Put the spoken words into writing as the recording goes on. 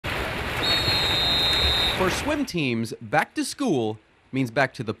For swim teams, back to school means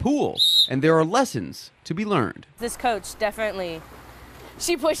back to the pool, and there are lessons to be learned. This coach definitely,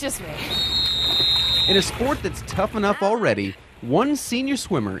 she pushes me. In a sport that's tough enough already, one senior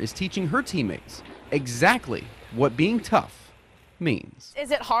swimmer is teaching her teammates exactly what being tough means. Is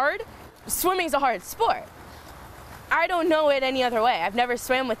it hard? Swimming's a hard sport. I don't know it any other way. I've never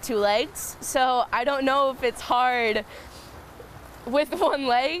swam with two legs, so I don't know if it's hard with one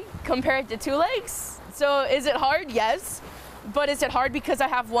leg compared to two legs. So is it hard? Yes. But is it hard because I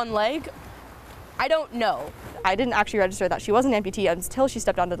have one leg? I don't know. I didn't actually register that she was an amputee until she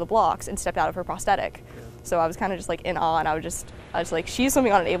stepped onto the blocks and stepped out of her prosthetic. So I was kind of just like in awe, and I was like, she's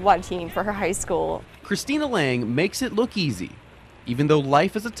swimming on an A1 team for her high school. Christina Lang makes it look easy, even though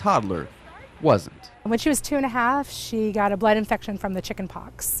life as a toddler wasn't. When she was 2.5, she got a blood infection from the chicken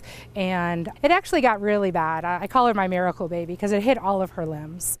pox, and it actually got really bad. I call her my miracle baby because it hit all of her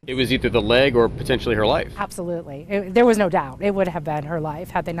limbs. It was either the leg or potentially her life. Absolutely. There was no doubt. It would have been her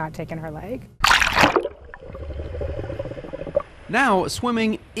life had they not taken her leg. Now,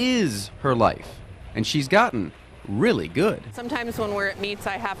 swimming is her life, and she's gotten really good. Sometimes when we're at meets,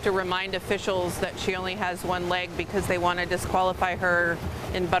 I have to remind officials that she only has one leg because they want to disqualify her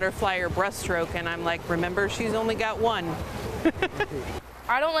in butterfly or breaststroke, and I'm like, remember, she's only got one.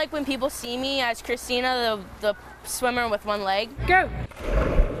 I don't like when people see me as Christina, the swimmer with one leg. Go!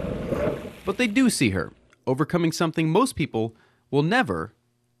 But they do see her, overcoming something most people will never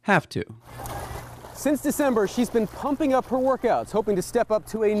have to. Since December, she's been pumping up her workouts, hoping to step up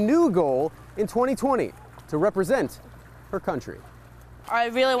to a new goal in 2020 to represent her country. I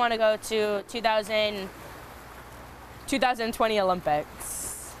really want to go to 2020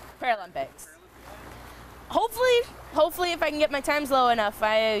 Olympics, Paralympics. Hopefully if I can get my times low enough,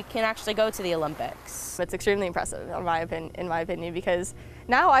 I can actually go to the Olympics. It's extremely impressive in my opinion, because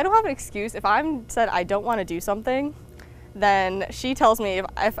now I don't have an excuse. If I'm said I don't want to do something, then she tells me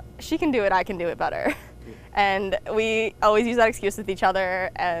if she can do it, I can do it better. And we always use that excuse with each other,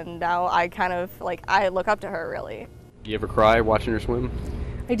 and now I kind of, like, I look up to her, really. Do you ever cry watching her swim?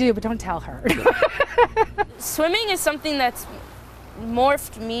 I do, but don't tell her. Swimming is something that's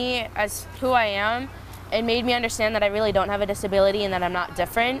morphed me as who I am and made me understand that I really don't have a disability and that I'm not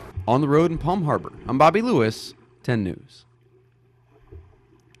different. On the road in Palm Harbor, I'm Bobby Lewis, 10 News.